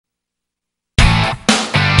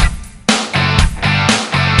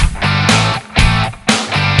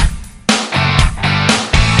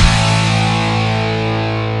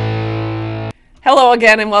Hello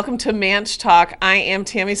again and welcome to Manch Talk. I am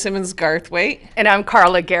Tammy Simmons Garthwaite. And I'm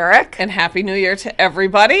Carla Garrick. And Happy New Year to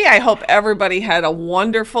everybody. I hope everybody had a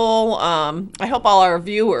wonderful, I hope all our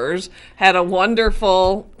viewers had a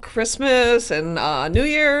wonderful Christmas and New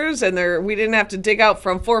Year's, and we didn't have to dig out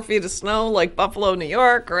from 4 feet of snow like Buffalo, New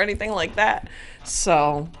York or anything like that.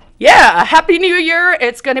 So... yeah, Happy New Year.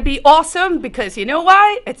 It's going to be awesome because you know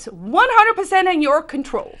why? It's 100% in your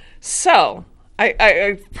control. So...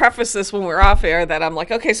 I preface this when we're off air that I'm like,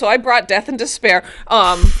 okay, so I brought death and despair,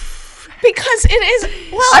 because it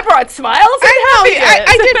is, well, I brought smiles and happiness.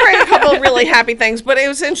 I did bring a couple of really happy things, but it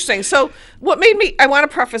was interesting. So what made me, I want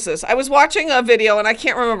to preface this. I was watching a video, and I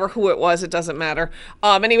can't remember who it was. It doesn't matter.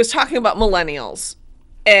 And he was talking about millennials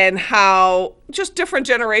and how just different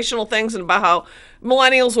generational things and about how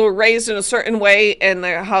millennials were raised in a certain way, and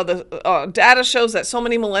how the data shows that so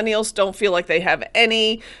many millennials don't feel like they have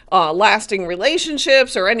any lasting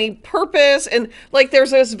relationships or any purpose. And like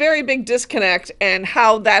there's this very big disconnect, and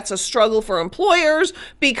how that's a struggle for employers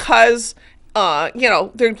because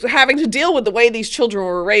they're having to deal with the way these children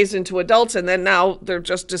were raised into adults, and then now they're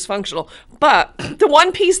just dysfunctional. But the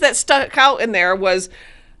one piece that stuck out in there was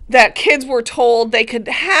that kids were told they could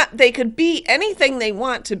be anything they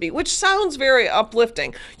want to be, which sounds very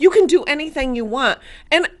uplifting. You can do anything you want.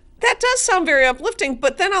 And that does sound very uplifting,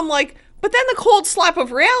 but then I'm like, but then the cold slap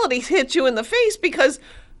of reality hits you in the face, because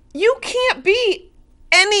you can't be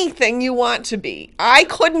anything you want to be. I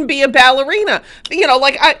couldn't be a ballerina.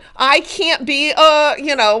 I can't be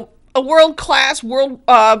a world-class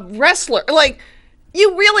wrestler. Like,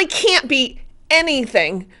 you really can't be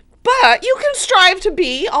anything. But you can strive to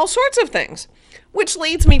be all sorts of things, which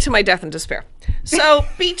leads me to my death and despair. So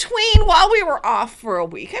while we were off for a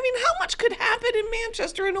week, I mean, how much could happen in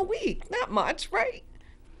Manchester in a week? Not much, right?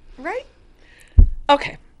 Right?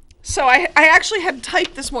 Okay. So I actually had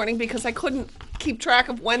typed this morning because I couldn't keep track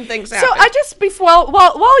of when things happened. So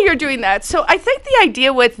while you're doing that, so I think the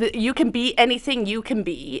idea with you can be anything you can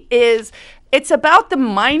be is it's about the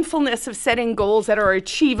mindfulness of setting goals that are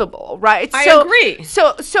achievable, right? I agree.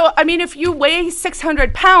 So I mean, if you weigh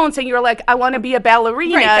 600 pounds and you're like, I want to be a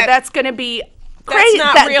ballerina, right, that's going to be crazy.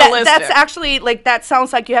 That's not realistic. That's actually, like, that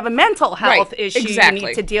sounds like you have a mental health issue exactly. you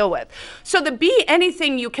need to deal with. So the be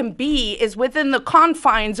anything you can be is within the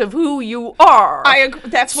confines of who you are. I agree.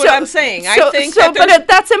 That's what I'm saying. But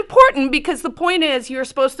that's important, because the point is you're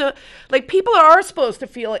supposed to, like, people are supposed to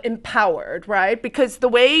feel empowered, right? Because the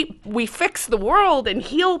way we fix the world and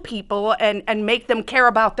heal people and make them care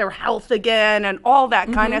about their health again and all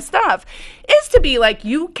that kind of stuff is to be like,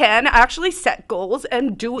 you can actually set goals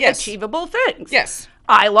and do achievable things. Yes.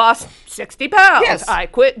 I lost 60 pounds. Yes. I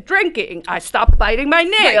quit drinking. I stopped biting my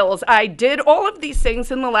nails. Right. I did all of these things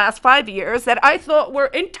in the last 5 years that I thought were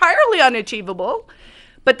entirely unachievable.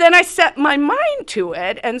 But then I set my mind to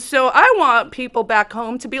it. And so I want people back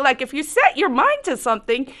home to be like, if you set your mind to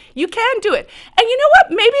something, you can do it. And you know what?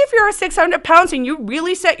 Maybe if you're 600 pounds and you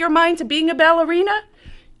really set your mind to being a ballerina,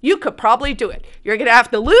 you could probably do it. You're going to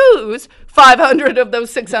have to lose 500 of those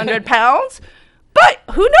 600 pounds. But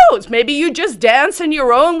who knows? Maybe you just dance in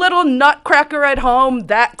your own little nutcracker at home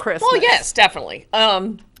that Christmas. Well, yes, definitely.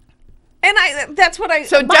 And that's what I...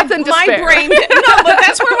 So death and despair. My brain... No, but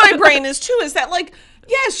that's where my brain is too, is that, like,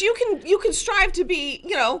 yes, you can strive to be,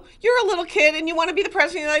 you're a little kid and you want to be the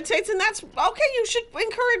president of the United States, and that's okay. You should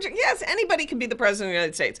encourage, yes, anybody can be the president of the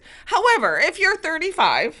United States. However, if you're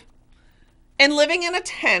 35 and living in a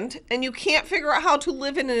tent and you can't figure out how to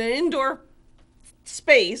live in an indoor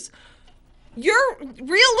space, your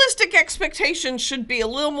realistic expectations should be a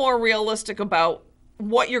little more realistic about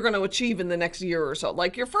what you're going to achieve in the next year or so.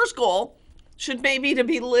 Like, your first goal should maybe to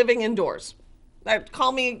be living indoors.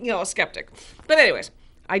 Call me, a skeptic. But anyways,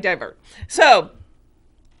 I divert. So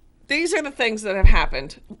these are the things that have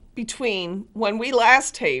happened between when we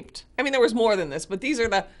last taped. I mean, there was more than this, but these are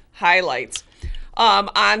the highlights. On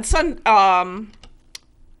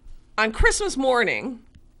Christmas morning,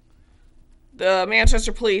 the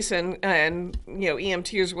Manchester police and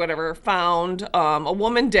EMTs or whatever found a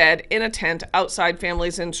woman dead in a tent outside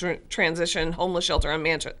Families in Transition homeless shelter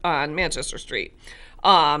on Manchester Street.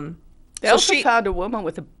 They also found a woman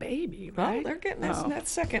with a baby, right? Oh, they're getting this in that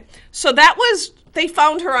second. So they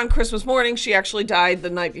found her on Christmas morning. She actually died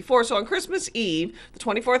the night before. So on Christmas Eve, the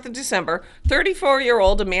 24th of December,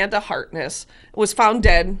 34-year-old Amanda Hartness was found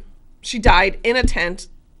dead. She died in a tent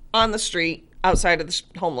on the street outside of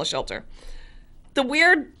the homeless shelter.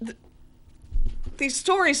 These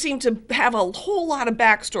stories seem to have a whole lot of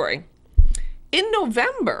backstory. In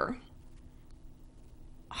November,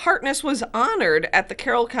 Hartness was honored at the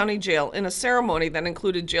Carroll County Jail in a ceremony that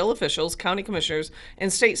included jail officials, county commissioners,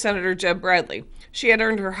 and State Senator Jeb Bradley. She had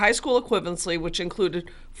earned her high school equivalency, which included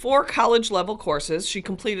 4 college-level courses. She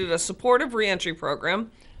completed a supportive reentry program.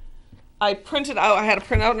 I had to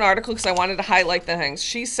print out an article because I wanted to highlight the things.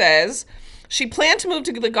 She says she planned to move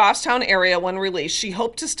to the Goffstown area when released. She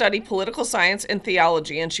hoped to study political science and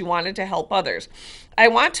theology, and she wanted to help others. I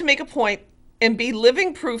want to make a point and be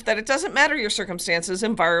living proof that it doesn't matter your circumstances,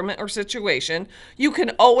 environment, or situation. You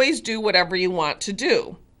can always do whatever you want to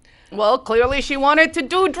do. Well, clearly she wanted to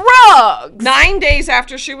do drugs. 9 days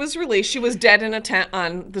after she was released, she was dead in a tent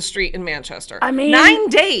on the street in Manchester. I mean... 9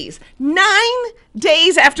 days. 9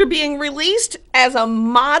 days after being released as a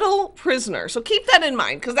model prisoner. So keep that in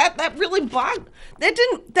mind, because that really boggled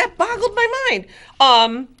my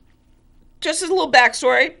mind. Just as a little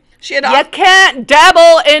backstory. You can't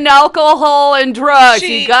dabble in alcohol and drugs.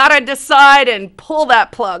 You gotta decide and pull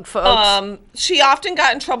that plug, folks. She often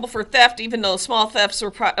got in trouble for theft, even though small thefts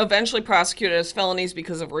were eventually prosecuted as felonies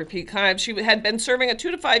because of repeat crimes. She had been serving a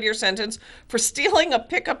 2 to 5 year sentence for stealing a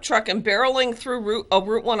pickup truck and barreling through a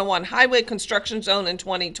Route 101 highway construction zone in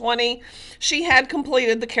 2020. She had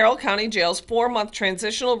completed the Carroll County Jail's 4-month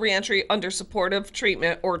transitional reentry under supportive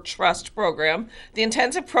treatment or TRUST program. The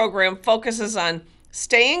intensive program focuses on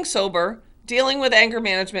staying sober, dealing with anger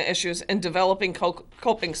management issues, and developing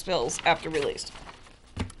coping skills after release.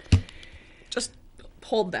 Just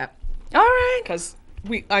hold that. All right. Because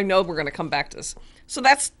I know we're going to come back to this. So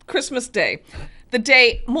that's Christmas Day.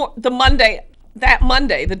 The Monday,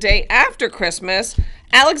 the day after Christmas,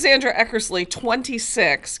 Alexandra Eckersley,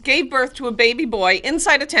 26, gave birth to a baby boy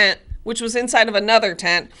inside a tent, which was inside of another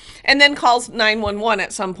tent, and then calls 911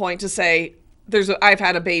 at some point to say, I've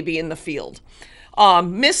had a baby in the field.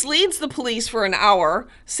 Misleads the police for an hour,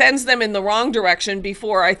 sends them in the wrong direction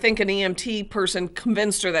before I think an EMT person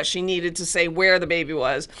convinced her that she needed to say where the baby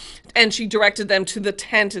was. And she directed them to the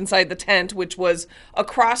tent inside the tent, which was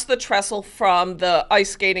across the trestle from the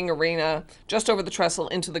ice skating arena, just over the trestle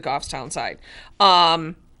into the Goffstown side.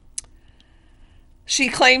 She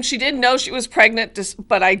claimed she didn't know she was pregnant,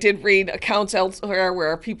 but I did read accounts elsewhere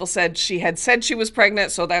where people said she had said she was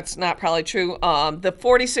pregnant, so that's not probably true. The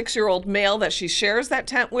 46-year-old male that she shares that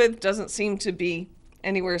tent with doesn't seem to be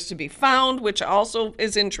anywhere to be found, which also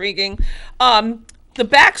is intriguing. The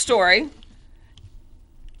backstory: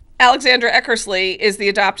 Alexandra Eckersley is the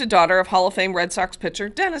adopted daughter of Hall of Fame Red Sox pitcher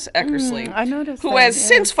Dennis Eckersley, I noticed who has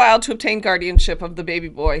since filed to obtain guardianship of the baby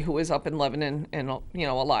boy who is up in Lebanon and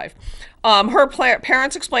alive. Her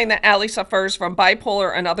parents explained that Allie suffers from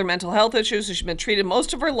bipolar and other mental health issues. She's been treated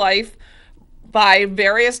most of her life by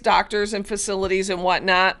various doctors and facilities and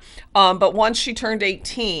whatnot. But once she turned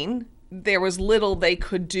 18, there was little they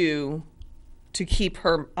could do to keep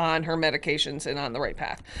her on her medications and on the right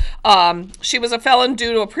path. She was a felon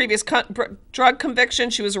due to a previous drug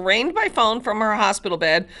conviction. She was arraigned by phone from her hospital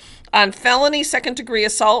bed on felony second-degree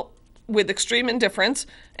assault with extreme indifference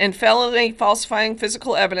and felony falsifying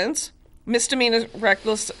physical evidence, misdemeanor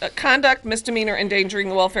reckless conduct, misdemeanor endangering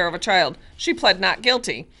the welfare of a child. She pled not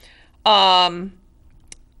guilty.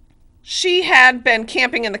 She had been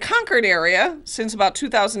camping in the Concord area since about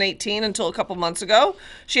 2018 until a couple months ago.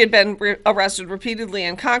 She had been arrested repeatedly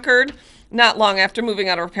in Concord. Not long after moving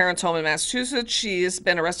out of her parents' home in Massachusetts, she has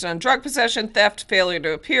been arrested on drug possession, theft, failure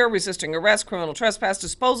to appear, resisting arrest, criminal trespass,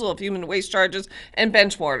 disposal of human waste charges, and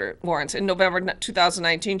bench warrants. In November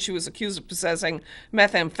 2019, she was accused of possessing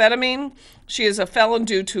methamphetamine. She is a felon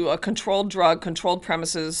due to a controlled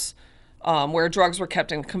premises where drugs were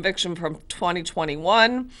kept in conviction from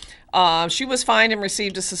 2021. She was fined and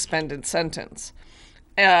received a suspended sentence.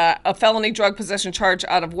 A felony drug possession charge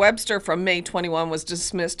out of Webster from May 21 was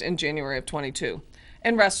dismissed in January of 22.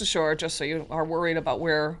 And rest assured, just so you are worried about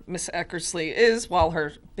where Miss Eckersley is while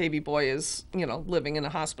her baby boy is, living in a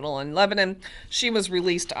hospital in Lebanon, she was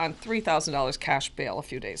released on $3,000 cash bail a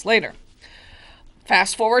few days later.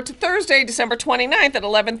 Fast forward to Thursday, December 29th at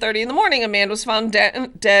 11:30 in the morning, a man was found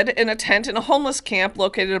dead in a tent in a homeless camp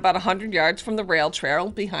located about 100 yards from the rail trail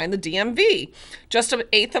behind the DMV, just an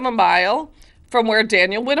eighth of a mile from where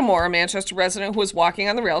Daniel Whittemore, a Manchester resident who was walking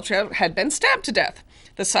on the rail trail, had been stabbed to death.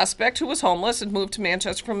 The suspect, who was homeless, had moved to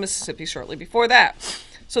Manchester from Mississippi shortly before that.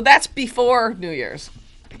 So that's before New Year's.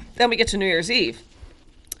 Then we get to New Year's Eve.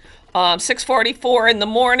 6:44 in the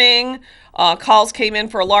morning, calls came in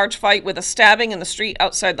for a large fight with a stabbing in the street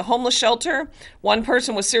outside the homeless shelter. One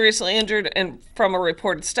person was seriously injured from a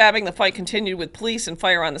reported stabbing. The fight continued with police and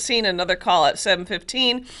fire on the scene. Another call at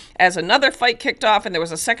 7:15 as another fight kicked off, and there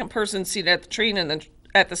was a second person seated at the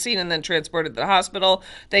at the scene and then transported to the hospital.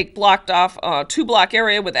 They blocked off a 2-block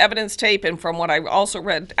area with evidence tape, and from what I also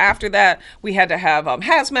read after that, we had to have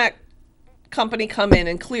hazmat company come in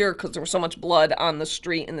and clear because there was so much blood on the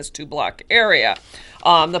street in this 2-block area.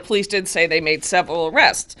 The police did say they made several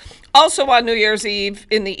arrests. Also on New Year's Eve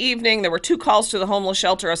in the evening, there were 2 calls to the homeless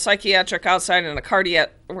shelter, a psychiatric outside and a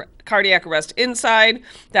cardiac arrest inside.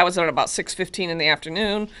 That was at about 6:15 in the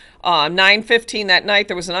afternoon. 9:15 that night,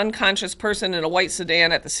 there was an unconscious person in a white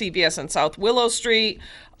sedan at the CVS on South Willow Street.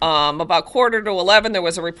 About 10:45, there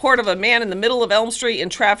was a report of a man in the middle of Elm Street in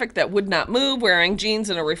traffic that would not move, wearing jeans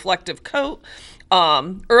and a reflective coat.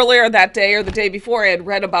 Earlier that day or the day before, I had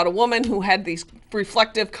read about a woman who had these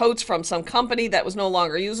reflective coats from some company that was no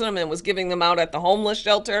longer using them and was giving them out at the homeless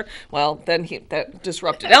shelter. Well, then that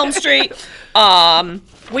disrupted Elm Street.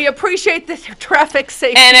 We appreciate the traffic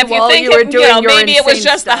safety. And if you while think you were doing your maybe it was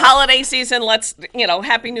insane just stuff. the holiday season, let's,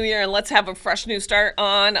 Happy New Year, and let's have a fresh new start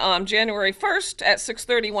on January 1st at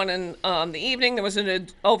 6:31 in the evening. There was an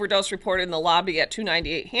overdose report in the lobby at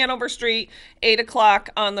 298 Hanover Street. 8 o'clock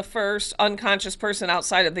on the 1st, unconscious person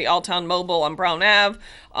outside of the Alltown Mobile on Brown Ave.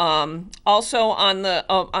 Also on the,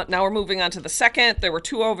 now we're moving on to the 2nd. There were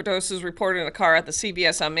 2 overdoses reported in a car at the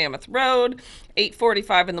CVS on Mammoth Road.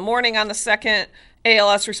 8:45 in the morning on the 2nd.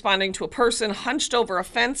 ALS responding to a person hunched over a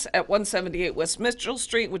fence at 178 West Mitchell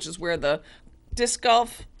Street, which is where the disc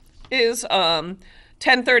golf is.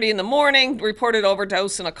 10:30 in the morning, reported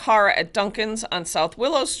overdose in a car at Duncan's on South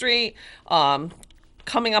Willow Street.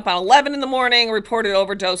 Coming up on 11 in the morning, reported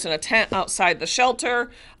overdose in a tent outside the shelter.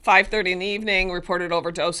 5:30 in the evening, reported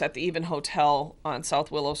overdose at the Even Hotel on South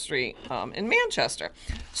Willow Street in Manchester.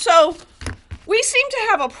 So we seem to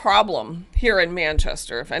have a problem here in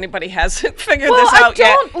Manchester, if anybody hasn't figured this out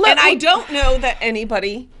yet. And I don't know that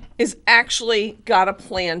anybody is actually got a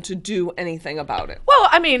plan to do anything about it. Well,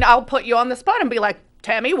 I mean, I'll put you on the spot and be like,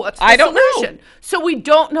 Tammy, what's the I don't solution? know. So we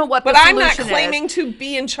don't know what the But I'm solution is. not claiming to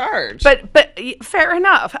be in charge. But fair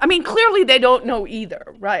enough. I mean, clearly they don't know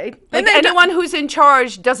either, right? Like And anyone who's in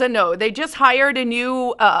charge doesn't know. They just hired a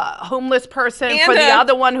new homeless person And for the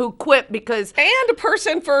other one who quit because... And a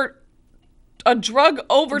person for a drug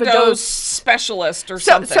overdose specialist or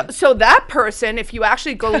something. So that person, if you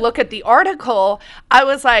actually go look at the article, I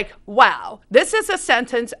was like, wow, this is a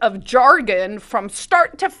sentence of jargon from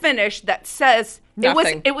start to finish that says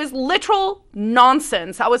nothing. It was literal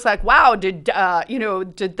nonsense. I was like, wow, did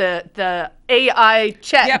the AI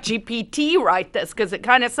chat GPT write this? Because it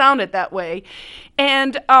kind of sounded that way.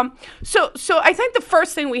 And so I think the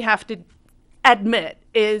first thing we have to admit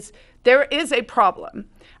is there is a problem.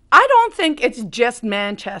 I don't think it's just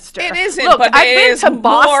Manchester. It isn't, Look, but I've it been is to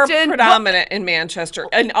Boston. more predominant in Manchester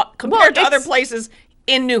and compared to other places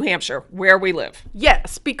in New Hampshire, where we live.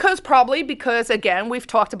 Yes, because again, we've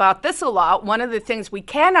talked about this a lot. One of the things we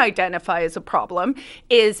can identify as a problem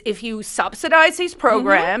is if you subsidize these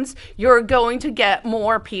programs, you're going to get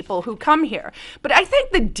more people who come here. But I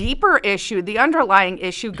think the deeper issue, the underlying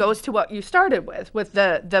issue, goes to what you started with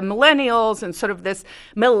the millennials and sort of this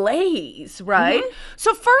malaise, right?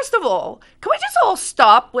 So first of all, can we just all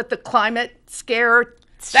stop with the climate scare?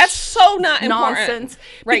 That's so not nonsense,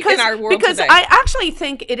 right, in our world because today. I actually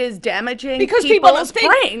think it is damaging because people people's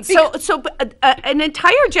brains. So an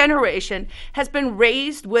entire generation has been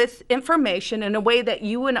raised with information in a way that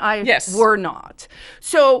you and I were not.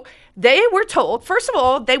 So they were told, first of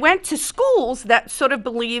all, they went to schools that sort of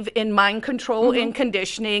believe in mind control, in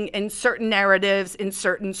conditioning, in certain narratives, in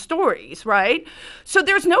certain stories, right? So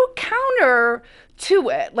there's no counter to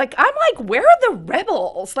it. Like, I'm like, where are the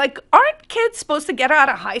rebels? Like, aren't kids supposed to get out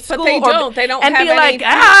of high school? But they don't. They don't and have be any.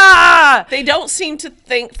 Like, They don't seem to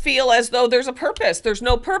feel as though there's a purpose. There's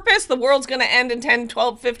no purpose. The world's going to end in 10,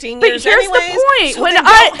 12, 15 years But here's anyways. the point. So When in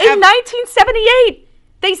 1978,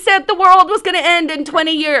 they said the world was going to end in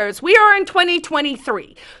 20 years. We are in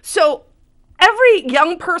 2023. So every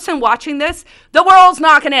young person watching this, the world's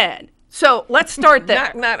not going to end. So let's start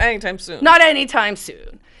there. Not anytime soon. Not anytime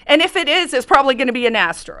soon. And if it is, it's probably going to be an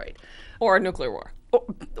asteroid. Or a nuclear war.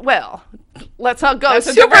 Well, let's not go That's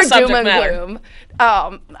a super different doom subject and matter. gloom.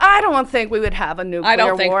 I don't think we would have a nuclear war. I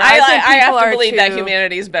don't think. war. I have people to are believe that too-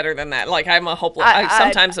 humanity is better than that. Like, I'm a hopeless.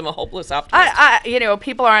 Sometimes I'm a hopeless optimist.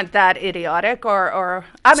 People aren't that idiotic, or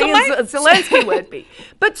I So mean, Zelensky would be.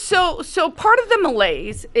 But so part of the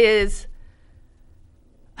malaise is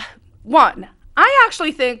one. I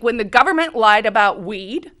actually think when the government lied about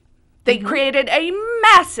weed, they created a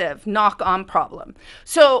massive knock-on problem.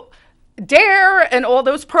 So DARE and all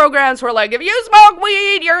those programs were like, if you smoke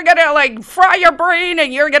weed, you're gonna like fry your brain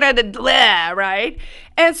and you're gonna blah, right?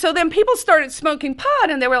 And so then people started smoking pot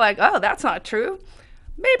and they were like, oh, that's not true.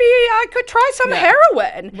 maybe I could try some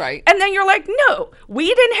heroin. Right. And then you're like, no,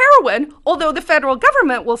 weed and heroin, although the federal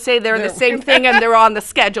government will say they're the same thing and they're on the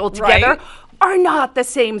schedule together, Right. are not the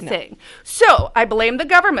same thing. So I blame the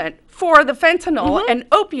government for the fentanyl and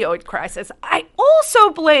opioid crisis. I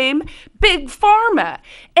also blame Big Pharma.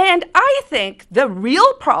 And I think the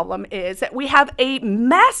real problem is that we have a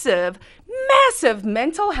massive, massive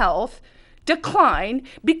mental health decline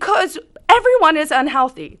because everyone is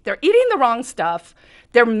unhealthy. They're eating the wrong stuff.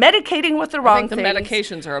 They're medicating with the wrong things. The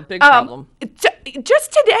medications are a big problem.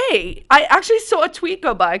 Just today, I actually saw a tweet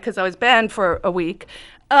go by because I was banned for a week.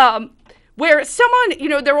 Where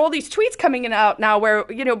someone, there are all these tweets coming out now where,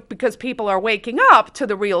 because people are waking up to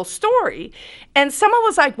the real story. And someone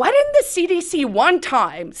was like, why didn't the CDC one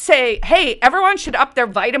time say, hey, everyone should up their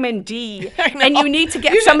vitamin D and you need to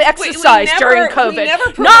get some exercise during COVID? We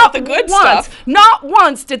never promote the good stuff. Not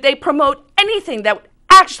once did they promote anything that would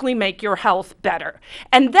actually make your health better.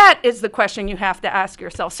 And that is the question you have to ask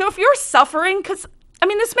yourself. So if you're suffering, this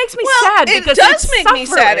makes me sad because it does make me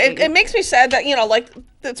sad. suffering. It makes me sad that,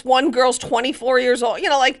 this one girl's 24 years old,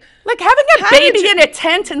 like having a baby in a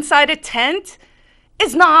tent inside a tent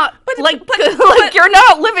is not, but you're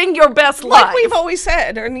not living your best life. Like we've always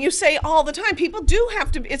said, and you say all the time, people do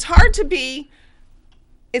have to, it's hard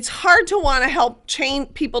to want to help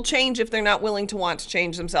people change if they're not willing to want to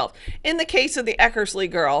change themselves. In the case of the Eckersley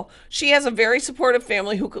girl, she has a very supportive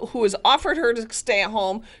family who has offered her to stay at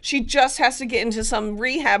home. She just has to get into some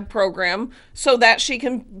rehab program so that she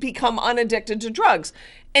can become unaddicted to drugs.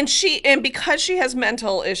 And because she has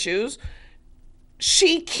mental issues,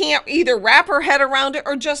 she can't either wrap her head around it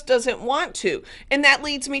or just doesn't want to. And that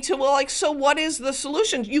leads me to, so what is the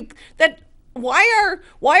solution? Why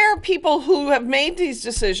are people who have made these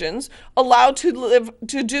decisions allowed to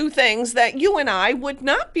do things that you and I would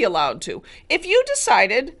not be allowed to? If you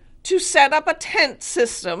decided to set up a tent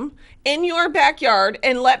system in your backyard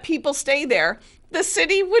and let people stay there, the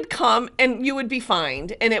city would come and you would be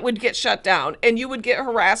fined and it would get shut down and you would get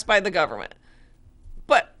harassed by the government.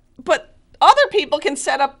 But other people can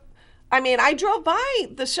set up. I drove by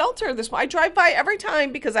the shelter I drive by every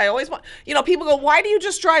time because I always want, people go, why do you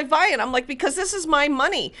just drive by? And I'm like, because this is my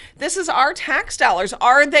money. This is our tax dollars.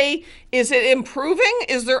 Is it improving?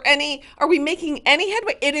 Are we making any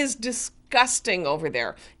headway? It is disgusting over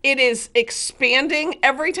there. It is expanding.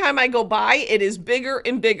 Every time I go by, it is bigger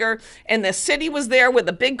and bigger. And the city was there with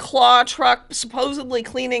a big claw truck supposedly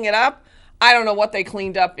cleaning it up. I don't know what they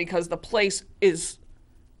cleaned up because the place is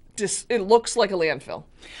it looks like a landfill.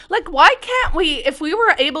 Why can't we, if we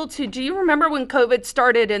were able to, do you remember when COVID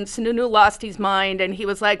started and Sununu lost his mind and he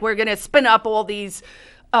was like, we're going to spin up all these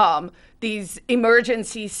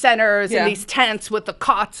emergency centers and these tents with the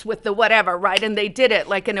cots, with the whatever, right? And they did it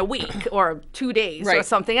in a week or 2 days or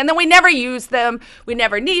something. And then we never used them. We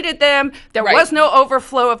never needed them. There was no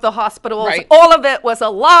overflow of the hospitals. All of it was a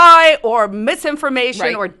lie or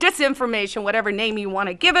misinformation or disinformation, whatever name you want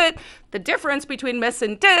to give it. The difference between miss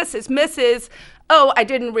and dis is miss is, oh, I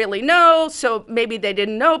didn't really know, so maybe they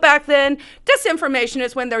didn't know back then. Disinformation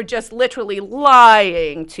is when they're just literally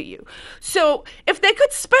lying to you. So if they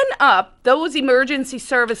could spin up those emergency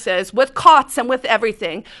services with cots and with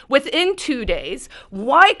everything within 2 days,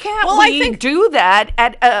 why can't we do that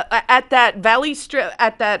at that Valley Strip,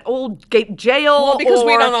 at that old jail? Well, because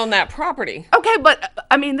we don't own that property. Okay, but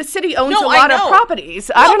the city owns a lot of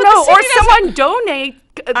properties. I don't know, or someone donate.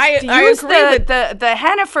 I use agree the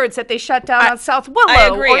Hannafords that they shut down on South Willow. I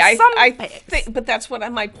agree. I think, but that's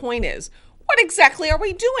what my point is. What exactly are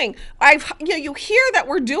we doing? You hear that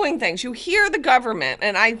we're doing things. You hear the government,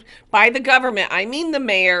 and by the government I mean the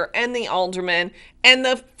mayor and the alderman and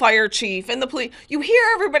the fire chief and the police. You hear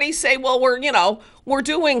everybody say, "Well, we're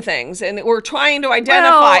doing things and we're trying to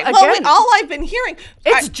identify." Well, all I've been hearing,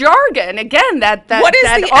 it's jargon. Again, that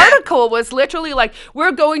article was literally like,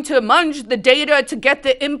 we're going to munge the data to get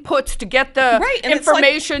the inputs, to get the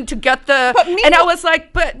information, to get the. And I was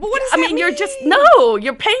like, but what does that mean?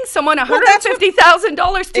 You're paying someone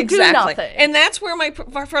 $150,000 to do nothing. And that's where my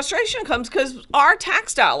frustration comes, because our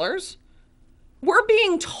tax dollars. We're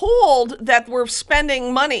being told that we're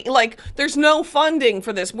spending money, there's no funding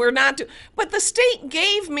for this. We're not, but the state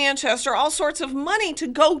gave Manchester all sorts of money to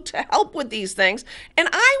go to help with these things. And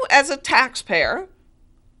I, as a taxpayer,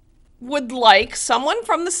 would like someone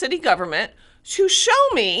from the city government to show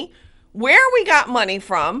me where we got money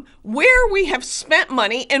from, where we have spent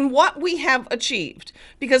money, and what we have achieved.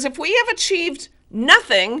 Because if we have achieved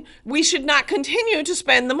nothing, we should not continue to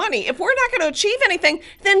spend the money. If we're not going to achieve anything,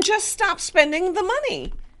 then just stop spending the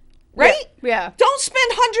money, right? Yeah. Don't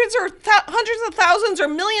spend hundreds of thousands or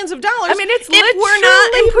millions of dollars. I mean, it's if we're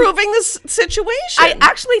not improving this situation. I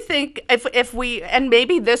actually think if we, and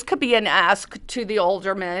maybe this could be an ask to the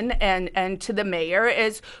aldermen and to the mayor,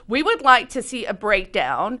 is we would like to see a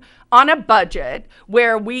breakdown on a budget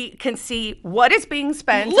where we can see what is being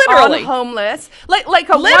spent Literally. on homeless, like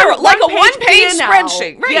a one-page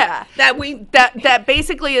spreadsheet, right? Yeah, that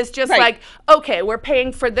basically is just like, okay, we're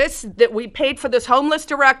paying for this. That we paid for this homeless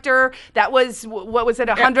director. That was what was it,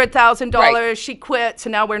 $100,000? Right. She quit, so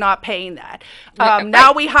now we're not paying that.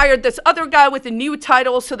 Now we hired this other guy with a new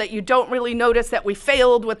title, so that you don't really notice that we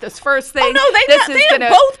failed with this first thing. Oh no, they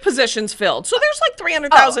have both positions filled. So there's like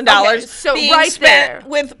 $300,000 so being right spent there.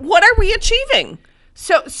 with what are we achieving?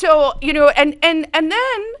 So you know, and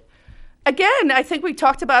then again, I think we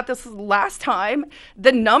talked about this last time.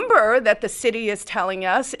 The number that the city is telling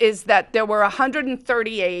us is that there were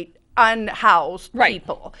 138 unhoused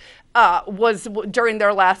people was during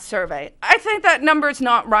their last survey. I think that number is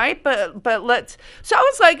not right, but let's. So I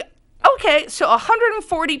was like, okay, so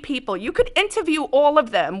 140 people. You could interview all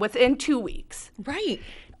of them within 2 weeks. Right.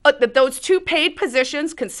 Those two paid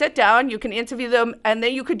positions can sit down, you can interview them, and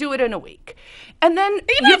then you could do it in a week. And then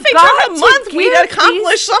even if they took a month, we'd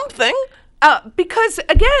accomplish something. Because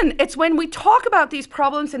again, it's when we talk about these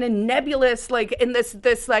problems in a nebulous, like in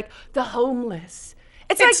this like the homeless.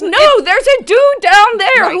 It's like, no, there's a dude down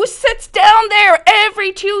there who sits down there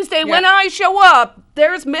every Tuesday when I show up.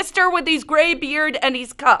 There's Mister with his gray beard and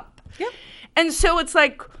his cup. Yeah. And so it's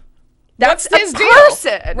like, that's his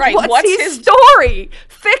person. Right. What's his story?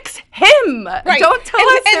 Fix him. Right. Don't tell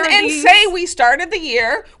us and say we started the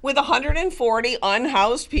year with 140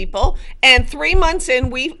 unhoused people, and 3 months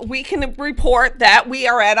in we can report that we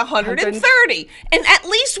are at 130. And at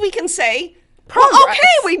least we can say, well, okay,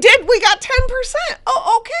 we got 10%.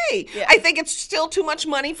 Oh, okay. Yeah. I think it's still too much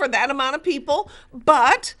money for that amount of people,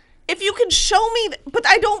 but if you can show me, but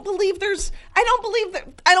I don't believe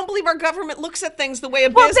our government looks at things the way a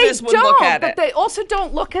business would look at it. But they also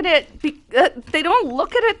don't look at it. They don't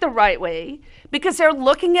look at it the right way because they're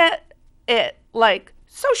looking at it like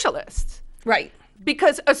socialists. Right.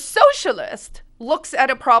 Because a socialist looks at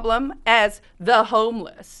a problem as the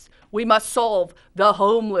homeless. We must solve the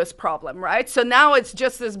homeless problem, right? So now it's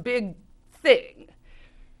just this big thing.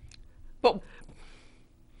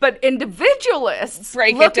 But individualists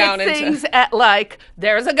look at things at like,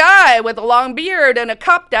 there's a guy with a long beard and a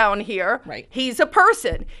cup down here. Right. He's a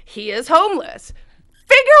person. He is homeless.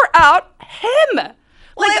 Figure out him. Like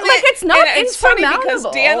it's not insurmountable. It's funny because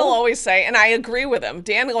Dan will always say, and I agree with him,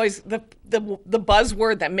 Dan always, the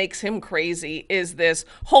buzzword that makes him crazy is this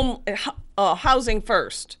housing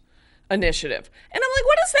first initiative. And I'm like,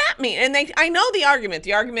 what does that mean? And I know the argument.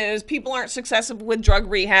 The argument is people aren't successful with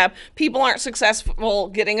drug rehab. People aren't successful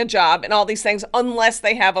getting a job and all these things unless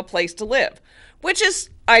they have a place to live, which is,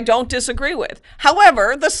 I don't disagree with.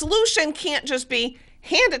 However, the solution can't just be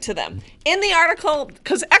handed to them. In the article,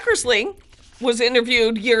 because Eckersley was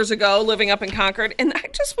interviewed years ago living up in Concord, and I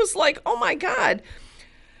just was like, oh my God,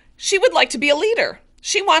 she would like to be a leader.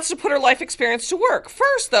 She wants to put her life experience to work.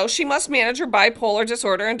 First, though, she must manage her bipolar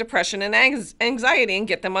disorder and depression and anxiety and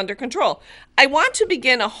get them under control. I want to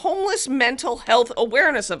begin a homeless mental health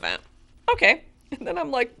awareness event. Okay. And then I'm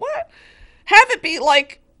like, what? Have it be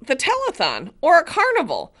like the telethon or a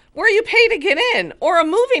carnival where you pay to get in, or a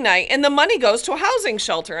movie night and the money goes to a housing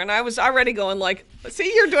shelter. And I was already going like,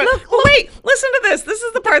 see, you're doing, wait, listen to this. This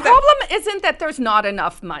is the part. The problem isn't that there's not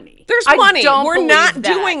enough money. There's money. We're not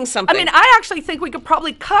doing something. I mean, I actually think we could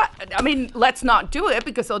probably cut, I mean, let's not do it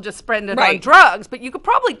because they'll just spend it on drugs, but you could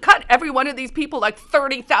probably cut every one of these people like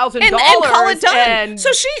 $30,000 and call it done. So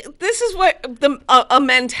this is what a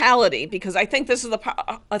mentality, because I think this is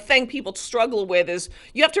a thing people struggle with, is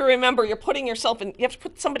you have to remember you're putting yourself in, you have to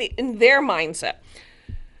put somebody in their mindset.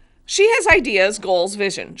 She has ideas, goals,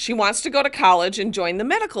 vision. She wants to go to college and join the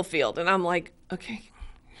medical field. And I'm like, okay,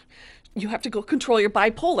 you have to go control your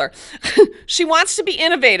bipolar. She wants to be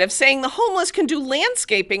innovative, saying the homeless can do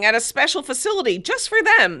landscaping at a special facility just for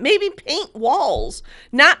them. Maybe paint walls,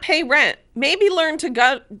 not pay rent. Maybe learn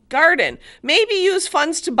to garden. Maybe use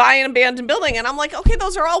funds to buy an abandoned building. And I'm like, okay,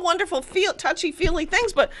 those are all wonderful, touchy-feely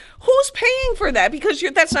things, but who's paying for that? Because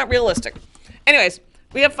that's not realistic. Anyways,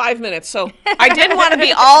 we have 5 minutes, so I didn't want to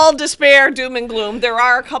be all despair, doom, and gloom. There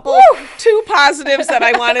are a couple, two positives that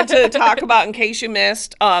I wanted to talk about in case you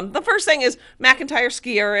missed. The first thing is McIntyre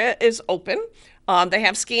Ski Area is open. They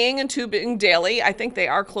have skiing and tubing daily. I think they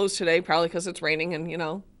are closed today, probably because it's raining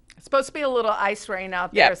and, It's supposed to be a little ice rain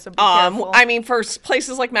out there, Yeah. so be careful. I mean, for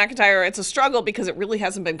places like McIntyre, it's a struggle because it really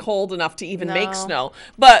hasn't been cold enough to even make No. snow.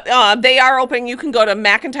 But they are open. You can go to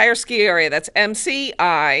McIntyre Ski Area. That's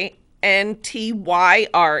MCINTYRE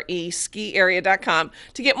skiarea.com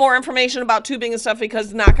to get more information about tubing and stuff,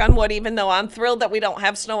 because knock on wood, even though I'm thrilled that we don't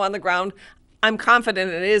have snow on the ground, I'm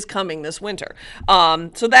confident it is coming this winter.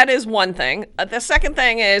 So that is one thing. The second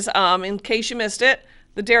thing is, in case you missed it,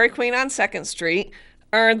 the Dairy Queen on 2nd Street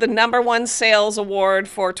earned the #1 sales award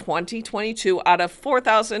for 2022 out of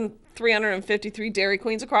 4,353 Dairy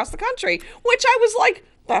Queens across the country, which I was like,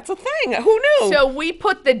 that's a thing. Who knew? So we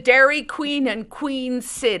put the Dairy Queen in Queen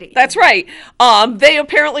City. That's right. They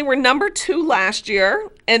apparently were #2 last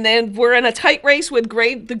year, and then we're in a tight race with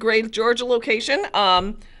the Grade, Georgia location.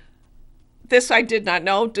 This I did not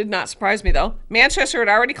know, did not surprise me though. Manchester had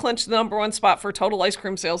already clinched the #1 spot for total ice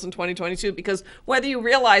cream sales in 2022, because whether you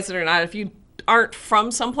realize it or not, if you aren't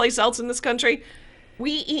from someplace else in this country,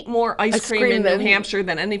 we eat more ice cream in New Hampshire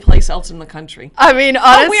than any place else in the country. I mean,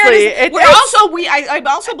 honestly, I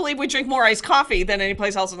also believe we drink more iced coffee than any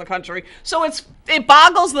place else in the country. So it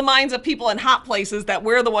boggles the minds of people in hot places that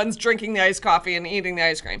we're the ones drinking the iced coffee and eating the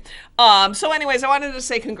ice cream. So anyways, I wanted to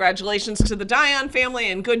say congratulations to the Dion family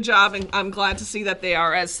and good job. And I'm glad to see that they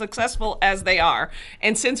are as successful as they are.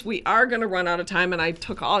 And since we are going to run out of time, and I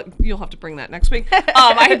took you'll have to bring that next week.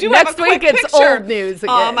 I do have a quick picture. Next week it's old news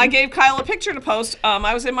again. I gave Kyle a picture to post.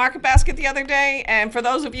 I was in Market Basket the other day, and for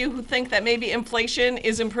those of you who think that maybe inflation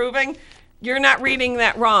is improving, you're not reading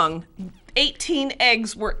that wrong. 18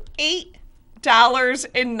 eggs were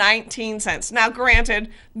 $8.19. Now, granted,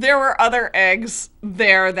 there were other eggs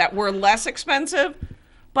there that were less expensive,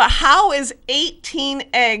 but how is 18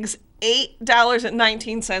 eggs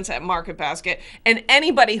 $8.19 at Market Basket? And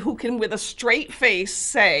anybody who can, with a straight face,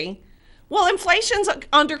 say, well, inflation's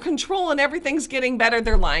under control and everything's getting better,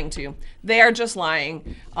 they're lying to you. They are just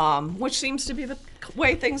lying, which seems to be the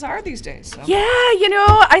way things are these days. So. Yeah,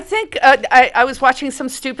 I think I was watching some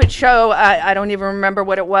stupid show. I don't even remember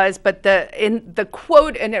what it was, but in the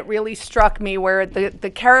quote, and it really struck me, where the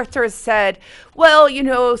characters said, well,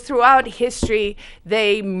 throughout history,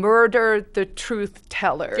 they murdered the truth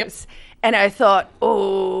tellers. Yep. And I thought,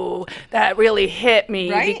 oh, that really hit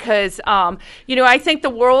me, right? Because, I think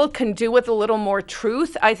the world can do with a little more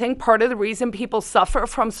truth. I think part of the reason people suffer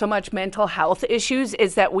from so much mental health issues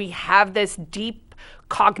is that we have this deep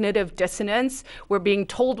cognitive dissonance. We're being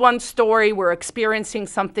told one story, we're experiencing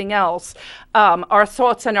something else. Our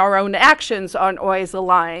thoughts and our own actions aren't always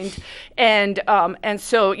aligned. And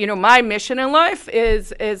so, my mission in life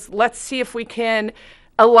is let's see if we can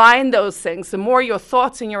align those things. The more your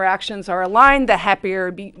thoughts and your actions are aligned, the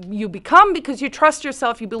happier you become, because you trust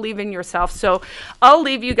yourself, you believe in yourself. So I'll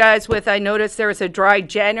leave you guys with, I noticed there is a dry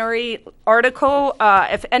January article.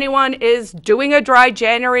 If anyone is doing a dry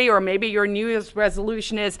January, or maybe your New Year's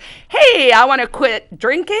resolution is, hey, I want to quit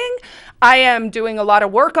drinking, I am doing a lot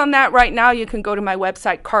of work on that right now. You can go to my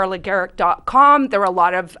website, carlagarrick.com. There are a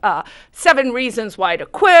lot of 7 reasons why to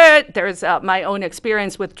quit. There's my own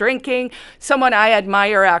experience with drinking. Someone I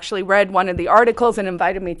admire actually read one of the articles and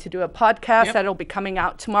invited me to do a podcast that'll be coming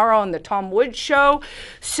out tomorrow on the Tom Woods Show.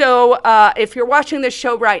 So if you're watching this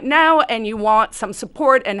show right now and you want some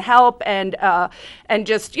support and help and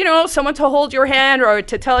just, someone to hold your hand or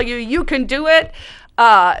to tell you you can do it,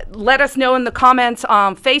 let us know in the comments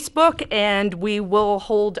on Facebook, and we will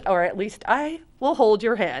hold, or at least I will hold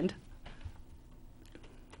your hand.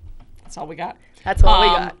 That's all we got. That's all we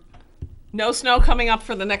got. No snow coming up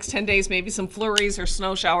for the next 10 days, maybe some flurries or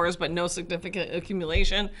snow showers, but no significant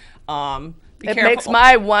accumulation. It makes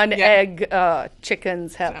my egg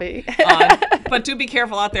chickens happy. But do be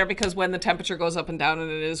careful out there, because when the temperature goes up and down and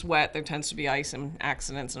it is wet, there tends to be ice and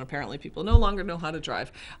accidents, and apparently people no longer know how to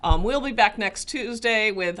drive. We'll be back next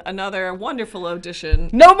Tuesday with another wonderful edition.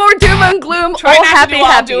 No more doom and gloom. Try all not happy, to do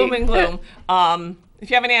all happy. doom and gloom. If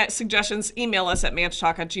you have any suggestions, email us at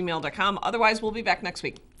manchtalk@gmail.com. Otherwise, we'll be back next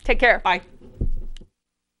week. Take care. Bye.